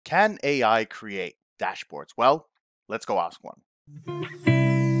Can AI create dashboards? Well, let's go ask one.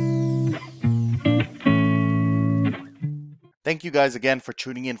 Thank you guys again for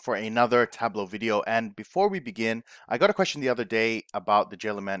tuning in for another Tableau video. And before we begin, I got a question the other day about the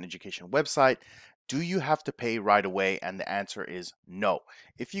Jellyman Education website. Do you have to pay right away? And the answer is no.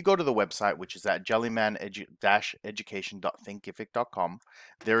 If you go to the website, which is at jellyman-education.thinkific.com,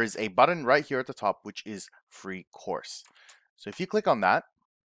 there is a button right here at the top, which is free course. So if you click on that,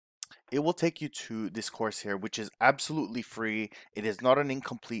 it will take you to this course here, which is absolutely free. It is not an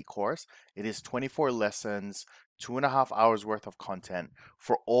incomplete course. It is 24 lessons, 2.5 hours worth of content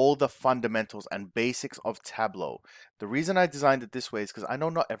for all the fundamentals and basics of Tableau. The reason I designed it this way is because I know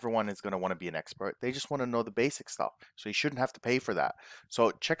not everyone is going to want to be an expert. They just want to know the basic stuff. So you shouldn't have to pay for that.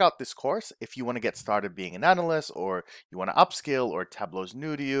 So check out this course if you want to get started being an analyst, or you want to upskill, or Tableau's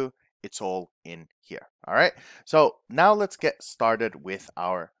new to you. It's all in here. All right. So now let's get started with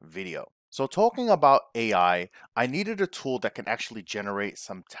our video. So talking about AI, I needed a tool that can actually generate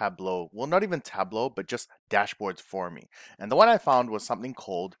some Tableau, well, not even Tableau, but just dashboards for me. And the one I found was something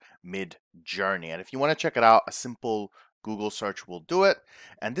called Midjourney. And if you want to check it out, a simple Google search will do it.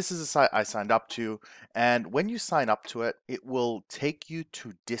 And this is a site I signed up to. And when you sign up to it, it will take you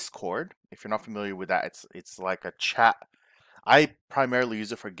to Discord. If you're not familiar with that, it's like a chat. I primarily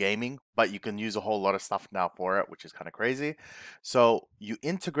use it for gaming, but you can use a whole lot of stuff now for it, which is kind of crazy. So you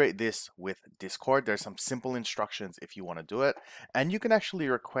integrate this with Discord. There's some simple instructions if you want to do it. And you can actually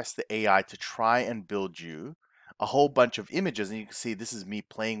request the AI to try and build you a whole bunch of images. And you can see this is me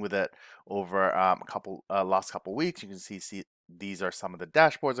playing with it over last couple weeks. You can see these are some of the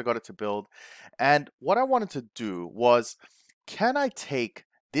dashboards I got it to build. And what I wanted to do was, can I take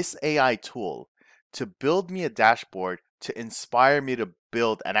this AI tool to build me a dashboard to inspire me to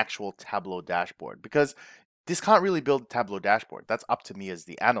build an actual Tableau dashboard? Because this can't really build a Tableau dashboard. That's up to me as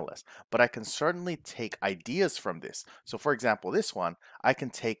the analyst. But I can certainly take ideas from this. So for example, this one, I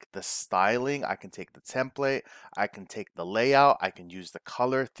can take the styling, I can take the template, I can take the layout, I can use the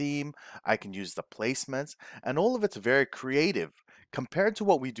color theme, I can use the placements, and all of it's very creative. Compared to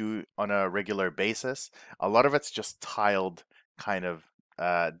what we do on a regular basis, a lot of it's just tiled kind of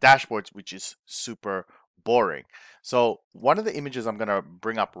dashboards, which is super boring. So one of the images I'm going to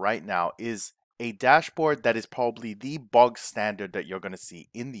bring up right now is a dashboard that is probably the bog standard that you're going to see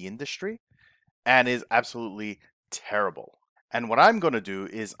in the industry and is absolutely terrible. And what I'm going to do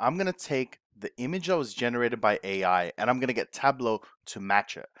is I'm going to take the image that was generated by AI and I'm going to get Tableau to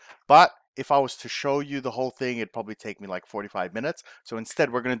match it. But if I was to show you the whole thing, it'd probably take me like 45 minutes. So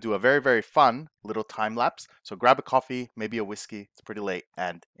instead, we're going to do a very, very fun little time lapse. So grab a coffee, maybe a whiskey. It's pretty late,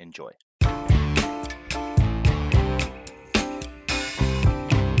 and enjoy.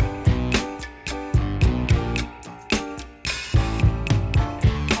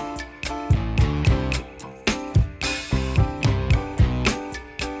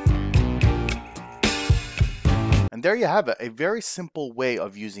 And there you have it, a very simple way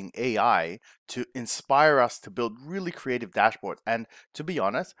of using AI to inspire us to build really creative dashboards. And to be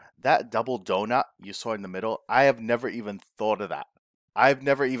honest, that double donut you saw in the middle, I have never even thought of that. I've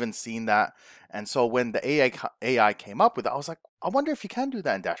never even seen that. And so when the AI came up with it, I was like, I wonder if you can do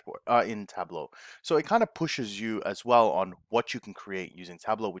that in Tableau. So it kind of pushes you as well on what you can create using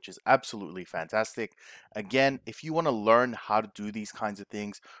Tableau, which is absolutely fantastic. Again, if you want to learn how to do these kinds of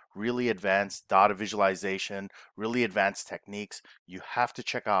things, really advanced data visualization, really advanced techniques, you have to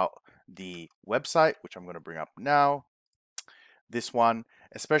check out the website, which I'm going to bring up now. This one,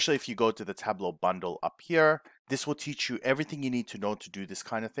 especially if you go to the Tableau bundle up here, this will teach you everything you need to know to do this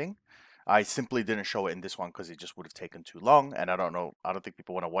kind of thing. I simply didn't show it in this one because it just would have taken too long, and I don't think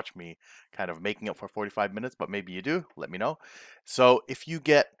people want to watch me kind of making it for 45 minutes, but maybe you do, let me know. So if you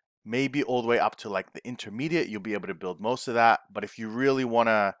get maybe all the way up to like the intermediate, you'll be able to build most of that. But if you really want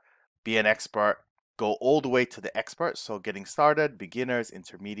to be an expert, go all the way to the expert. So getting started, beginners,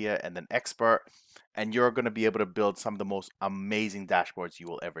 intermediate, and then expert. And you're going to be able to build some of the most amazing dashboards you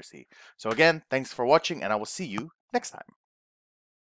will ever see. So again, thanks for watching, and I will see you next time.